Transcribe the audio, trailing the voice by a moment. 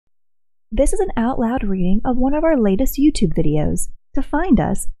This is an out loud reading of one of our latest YouTube videos. To find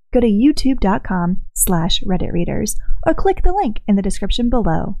us, go to youtube.com/redditreaders or click the link in the description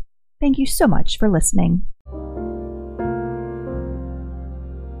below. Thank you so much for listening.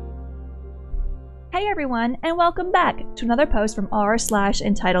 Hey everyone, and welcome back to another post from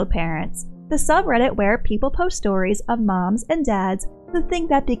r/entitled parents, the subreddit where people post stories of moms and dads who think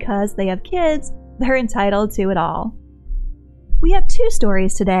that because they have kids, they're entitled to it all. We have 2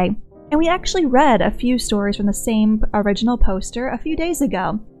 stories today, and we actually read a few stories from the same original poster a few days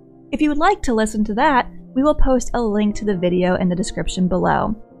ago. If you would like to listen to that, we will post a link to the video in the description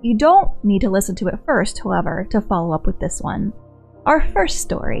below. You don't need to listen to it first, however, to follow up with this one. Our first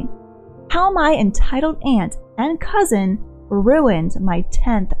story: how my entitled aunt and cousin ruined my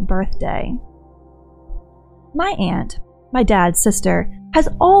 10th birthday. My aunt, my dad's sister, has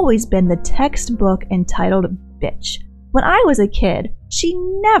always been the textbook entitled bitch. When I was a kid, she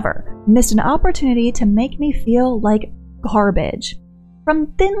never missed an opportunity to make me feel like garbage.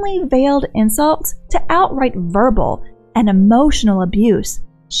 From thinly veiled insults to outright verbal and emotional abuse,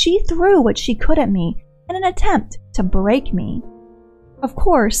 she threw what she could at me in an attempt to break me. Of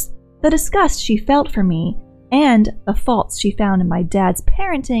course, the disgust she felt for me and the faults she found in my dad's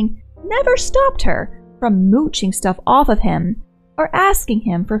parenting never stopped her from mooching stuff off of him or asking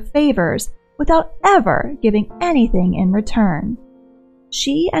him for favors without ever giving anything in return.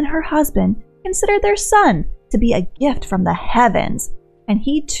 She and her husband considered their son to be a gift from the heavens, and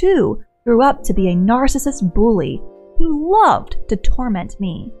he too grew up to be a narcissist bully who loved to torment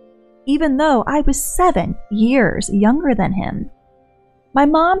me, even though I was 7 years younger than him. My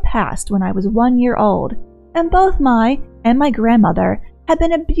mom passed when I was 1 year old, and both my and my grandmother had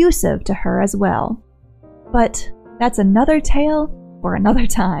been abusive to her as well. But that's another tale for another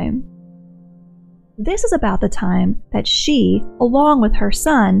time. This is about the time that she, along with her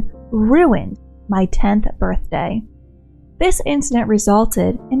son, ruined my 10th birthday. This incident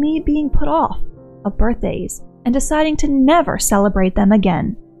resulted in me being put off of birthdays and deciding to never celebrate them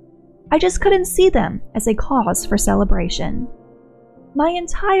again. I just couldn't see them as a cause for celebration. My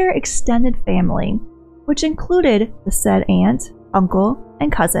entire extended family, which included the said aunt, uncle,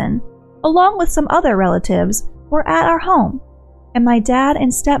 and cousin, along with some other relatives, were at our home, and my dad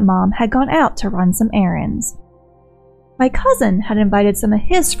and stepmom had gone out to run some errands. My cousin had invited some of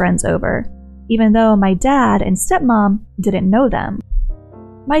his friends over, even though my dad and stepmom didn't know them.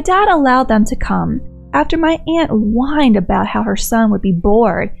 My dad allowed them to come after my aunt whined about how her son would be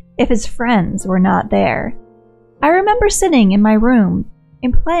bored if his friends were not there. I remember sitting in my room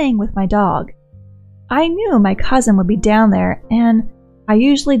and playing with my dog. I knew my cousin would be down there, and I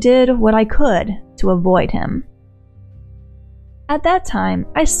usually did what I could to avoid him. At that time,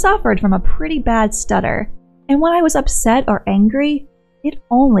 I suffered from a pretty bad stutter, and when I was upset or angry, it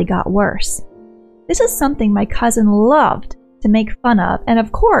only got worse. This is something my cousin loved to make fun of, and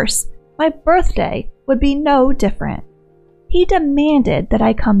of course, my birthday would be no different. He demanded that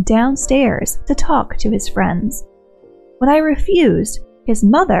I come downstairs to talk to his friends. When I refused, his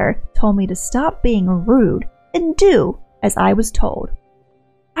mother told me to stop being rude and do as I was told.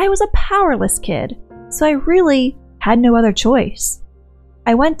 I was a powerless kid, so I really had no other choice.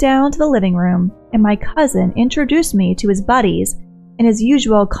 I went down to the living room, and my cousin introduced me to his buddies in his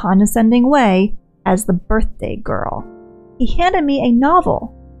usual condescending way as the birthday girl. He handed me a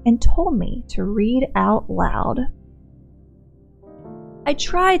novel and told me to read out loud. I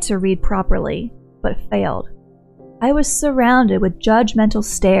tried to read properly, but failed. I was surrounded with judgmental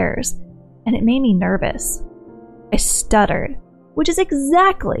stares, and it made me nervous. I stuttered, which is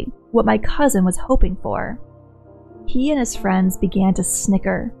exactly what my cousin was hoping for. He and his friends began to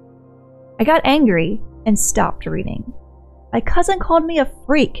snicker. I got angry and stopped reading. My cousin called me a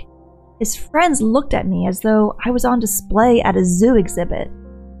freak. His friends looked at me as though I was on display at a zoo exhibit.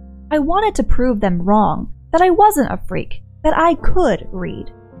 I wanted to prove them wrong, that I wasn't a freak, that I could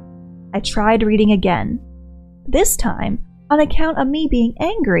read. I tried reading again. This time, on account of me being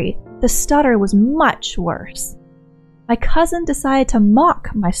angry, the stutter was much worse. My cousin decided to mock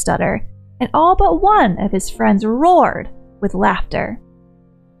my stutter, and all but one of his friends roared with laughter.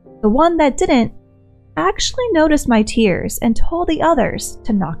 The one that didn't actually noticed my tears and told the others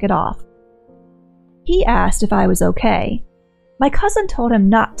to knock it off. He asked if I was okay. My cousin told him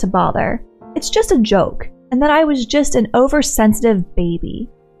not to bother. It's just a joke, and that I was just an oversensitive baby.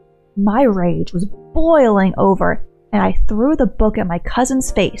 My rage was boiling over, and I threw the book at my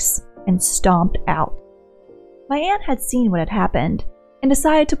cousin's face and stomped out. My aunt had seen what had happened and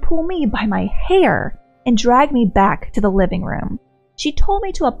decided to pull me by my hair and drag me back to the living room. She told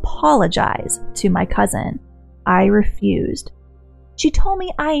me to apologize to my cousin. I refused. She told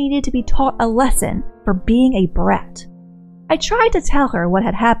me I needed to be taught a lesson for being a brat. I tried to tell her what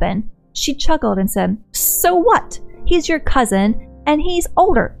had happened. She chuckled and said, "So what? He's your cousin, and he's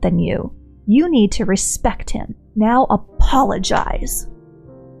older than you. You need to respect him. Now apologize."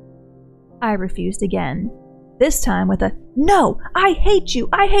 I refused again, this time with a, "No, I hate you.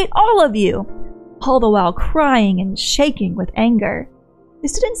 I hate all of you," all the while crying and shaking with anger.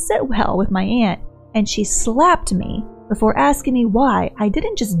 This didn't sit well with my aunt, and she slapped me before asking me why I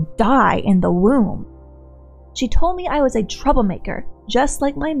didn't just die in the womb. She told me I was a troublemaker, just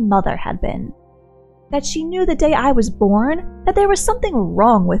like my mother had been. That she knew the day I was born that there was something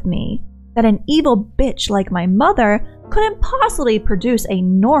wrong with me, that an evil bitch like my mother couldn't possibly produce a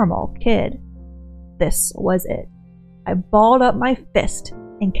normal kid. This was it. I balled up my fist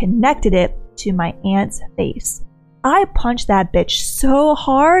and connected it to my aunt's face. I punched that bitch so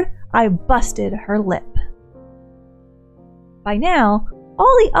hard, I busted her lip. By now,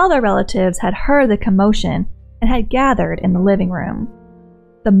 all the other relatives had heard the commotion and had gathered in the living room.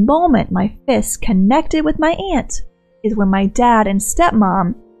 The moment my fist connected with my aunt is when my dad and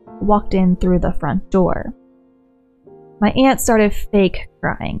stepmom walked in through the front door. My aunt started fake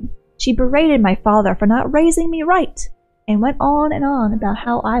crying. She berated my father for not raising me right and went on and on about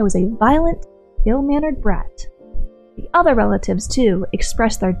how I was a violent, ill-mannered brat. The other relatives, too,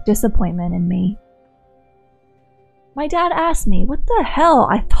 expressed their disappointment in me. My dad asked me what the hell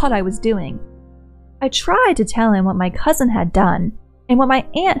I thought I was doing. I tried to tell him what my cousin had done and what my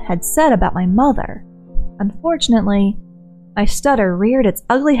aunt had said about my mother. Unfortunately, my stutter reared its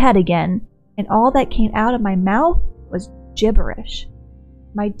ugly head again, and all that came out of my mouth was gibberish.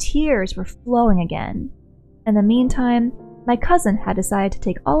 My tears were flowing again. In the meantime, my cousin had decided to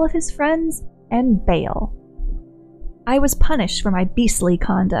take all of his friends and bail. I was punished for my beastly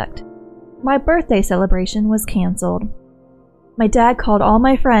conduct. My birthday celebration was canceled. My dad called all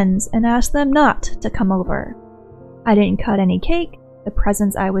my friends and asked them not to come over. I didn't cut any cake. The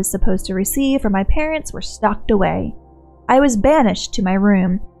presents I was supposed to receive from my parents were stocked away. I was banished to my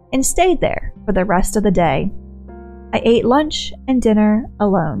room and stayed there for the rest of the day. I ate lunch and dinner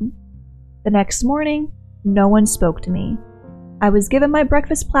alone. The next morning, no one spoke to me. I was given my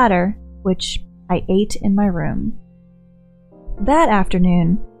breakfast platter, which I ate in my room. That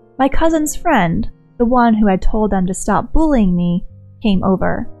afternoon, my cousin's friend, the one who had told them to stop bullying me, came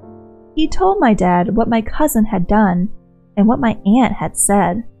over. He told my dad what my cousin had done and what my aunt had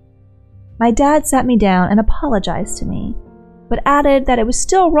said. My dad sat me down and apologized to me, but added that it was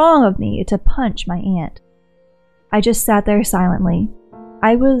still wrong of me to punch my aunt. I just sat there silently.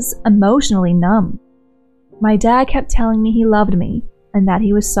 I was emotionally numb. My dad kept telling me he loved me and that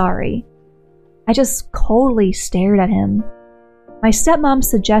he was sorry. I just coldly stared at him. My stepmom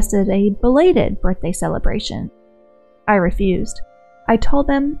suggested a belated birthday celebration. I refused. I told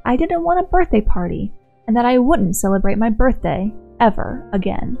them I didn't want a birthday party and that I wouldn't celebrate my birthday ever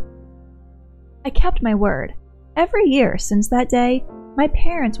again. I kept my word. Every year since that day, my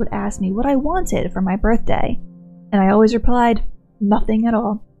parents would ask me what I wanted for my birthday, and I always replied, nothing at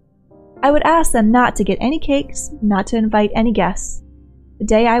all. I would ask them not to get any cakes, not to invite any guests. The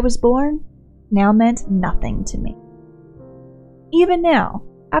day I was born now meant nothing to me. Even now,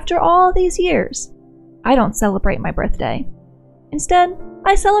 after all these years, I don't celebrate my birthday. Instead,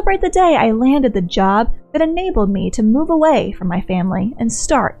 I celebrate the day I landed the job that enabled me to move away from my family and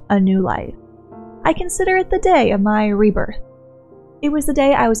start a new life. I consider it the day of my rebirth. It was the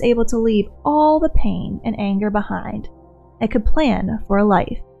day I was able to leave all the pain and anger behind and could plan for a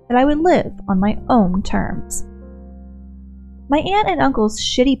life that I would live on my own terms. My aunt and uncle's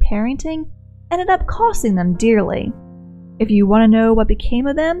shitty parenting ended up costing them dearly. If you want to know what became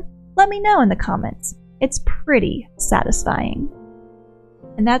of them, let me know in the comments. It's pretty satisfying.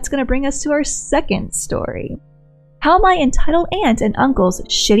 And that's going to bring us to our second story. How my entitled aunt and uncle's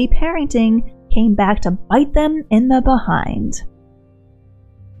shitty parenting came back to bite them in the behind.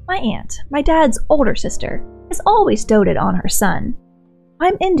 My aunt, my dad's older sister, has always doted on her son.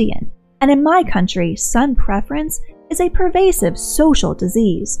 I'm Indian, and in my country, son preference is a pervasive social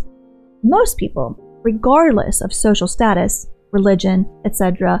disease. Most people, regardless of social status, religion,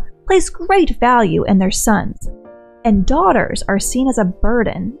 etc., place great value in their sons, and daughters are seen as a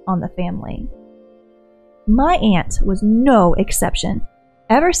burden on the family. My aunt was no exception.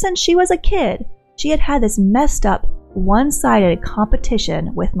 Ever since she was a kid, she had had this messed up, one-sided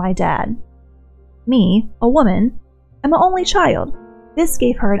competition with my dad. Me, a woman, am an only child. This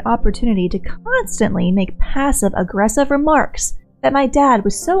gave her an opportunity to constantly make passive-aggressive remarks that my dad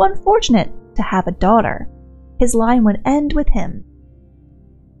was so unfortunate to have a daughter. His line would end with him.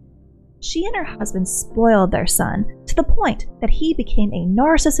 She and her husband spoiled their son to the point that he became a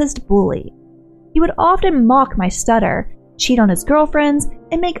narcissist bully. He would often mock my stutter, cheat on his girlfriends,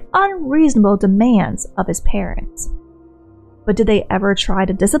 and make unreasonable demands of his parents. But did they ever try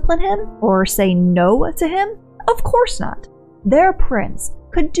to discipline him or say no to him? Of course not. Their prince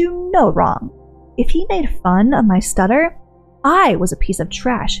could do no wrong. If he made fun of my stutter, I was a piece of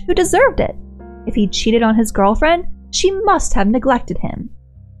trash who deserved it. If he cheated on his girlfriend, she must have neglected him.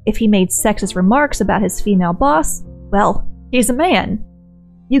 If he made sexist remarks about his female boss, well, he's a man.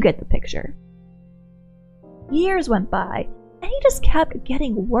 You get the picture. Years went by, and he just kept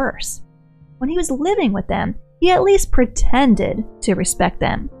getting worse. When he was living with them, he at least pretended to respect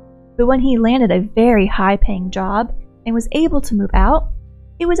them. But when he landed a very high-paying job and was able to move out,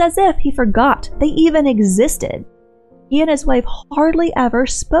 it was as if he forgot they even existed. He and his wife hardly ever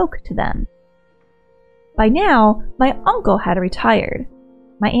spoke to them. By now, my uncle had retired.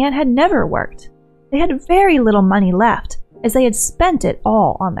 My aunt had never worked. They had very little money left, as they had spent it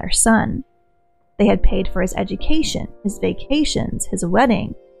all on their son. They had paid for his education, his vacations, his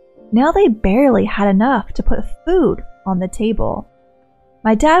wedding. Now they barely had enough to put food on the table.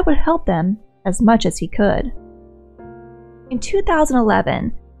 My dad would help them as much as he could. In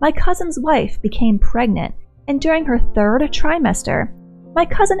 2011, my cousin's wife became pregnant, and during her third trimester, my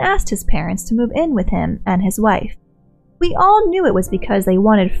cousin asked his parents to move in with him and his wife. We all knew it was because they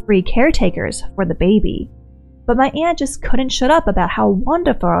wanted free caretakers for the baby, but my aunt just couldn't shut up about how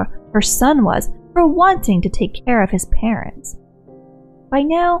wonderful her son was for wanting to take care of his parents. By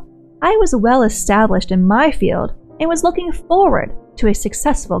now, I was well established in my field and was looking forward to a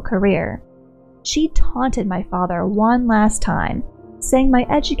successful career. She taunted my father one last time, saying my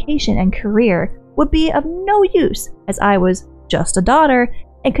education and career would be of no use as I was just a daughter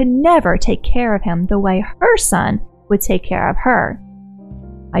and could never take care of him the way her son would take care of her.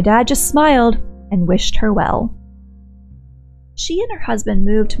 My dad just smiled and wished her well. She and her husband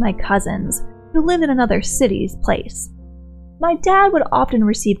moved to my cousin's, who lived in another city's place. My dad would often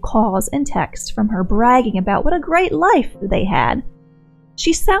receive calls and texts from her bragging about what a great life they had.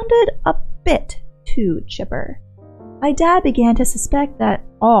 She sounded a bit too chipper. My dad began to suspect that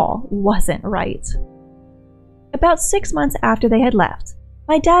all wasn't right. About 6 months after they had left,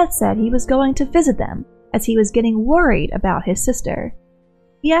 my dad said he was going to visit them as he was getting worried about his sister.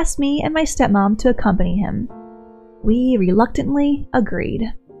 He asked me and my stepmom to accompany him. We reluctantly agreed.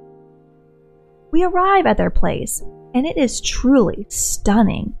 We arrive at their place, and it is truly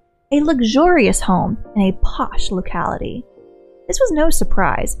stunning, a luxurious home in a posh locality. This was no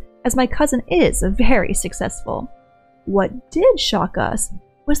surprise, as my cousin is very successful. What did shock us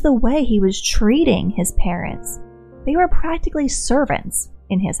was the way he was treating his parents. They were practically servants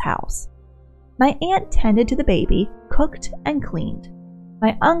in his house. My aunt tended to the baby, cooked and cleaned.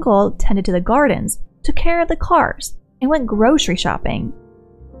 My uncle tended to the gardens, took care of the cars, and went grocery shopping.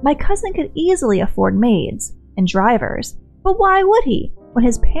 My cousin could easily afford maids and drivers, but why would he when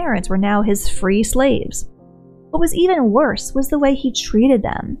his parents were now his free slaves? What was even worse was the way he treated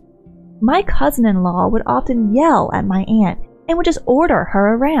them. My cousin-in-law would often yell at my aunt and would just order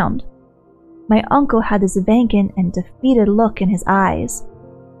her around. My uncle had this vacant and defeated look in his eyes.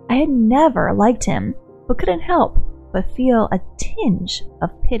 I had never liked him, but couldn't help but feel a tinge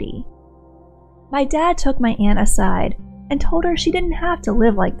of pity. My dad took my aunt aside and told her she didn't have to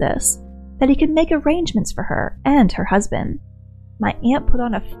live like this, that he could make arrangements for her and her husband. My aunt put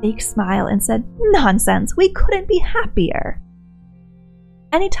on a fake smile and said, "Nonsense, we couldn't be happier."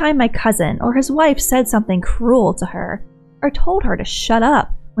 Anytime my cousin or his wife said something cruel to her or told her to shut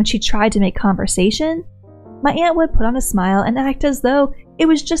up when she tried to make conversation, my aunt would put on a smile and act as though it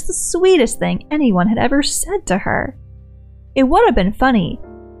was just the sweetest thing anyone had ever said to her. It would have been funny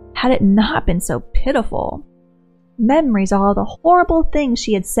had it not been so pitiful. Memories of all the horrible things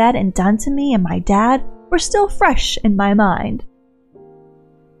she had said and done to me and my dad were still fresh in my mind.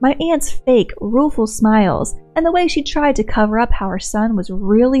 My aunt's fake, rueful smiles and the way she tried to cover up how her son was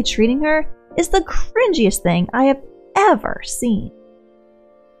really treating her is the cringiest thing I have ever seen.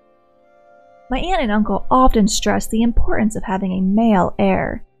 My aunt and uncle often stressed the importance of having a male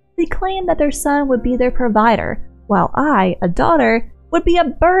heir. They claimed that their son would be their provider, while I, a daughter, would be a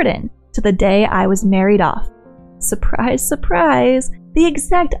burden to the day I was married off. Surprise, surprise, the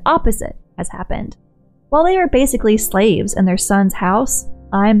exact opposite has happened. While they are basically slaves in their son's house,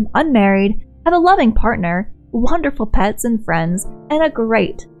 I'm unmarried, have a loving partner, wonderful pets and friends, and a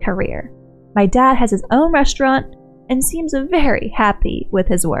great career. My dad has his own restaurant and seems very happy with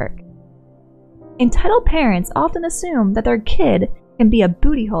his work. Entitled parents often assume that their kid can be a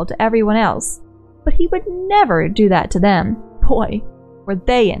booty hole to everyone else, but he would never do that to them. Boy, were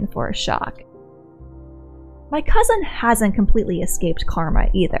they in for a shock. My cousin hasn't completely escaped karma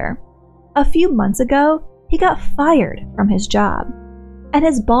either. A few months ago, he got fired from his job, and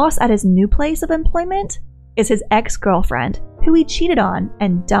his boss at his new place of employment is his ex-girlfriend, who he cheated on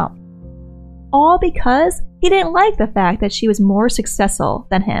and dumped. All because he didn't like the fact that she was more successful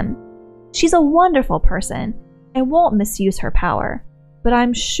than him. She's a wonderful person and won't misuse her power, but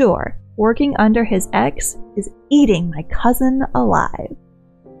I'm sure working under his ex is eating my cousin alive.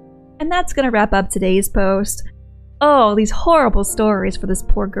 And that's gonna wrap up today's post. Oh, these horrible stories for this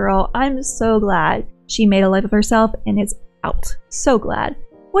poor girl. I'm so glad she made a life of herself and is out. So glad.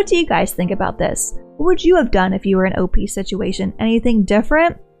 What do you guys think about this? What would you have done if you were in OP's situation? Anything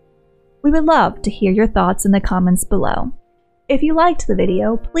different? We would love to hear your thoughts in the comments below. If you liked the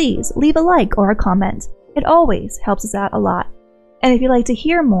video, please leave a like or a comment. It always helps us out a lot. And if you'd like to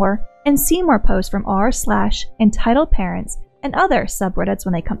hear more and see more posts from r/entitled parents and other subreddits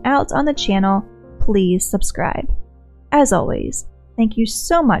when they come out on the channel, please subscribe. As always, thank you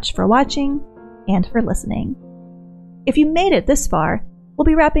so much for watching and for listening. If you made it this far, we'll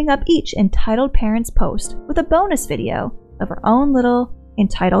be wrapping up each Entitled Parents post with a bonus video of our own little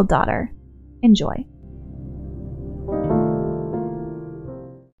entitled daughter. Enjoy.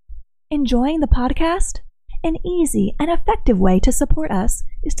 Enjoying the podcast? An easy and effective way to support us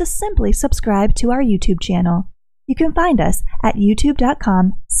is to simply subscribe to our YouTube channel. You can find us at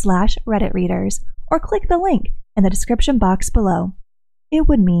youtube.com/redditreaders or click the link in the description box below. It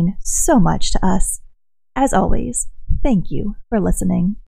would mean so much to us. As always, thank you for listening.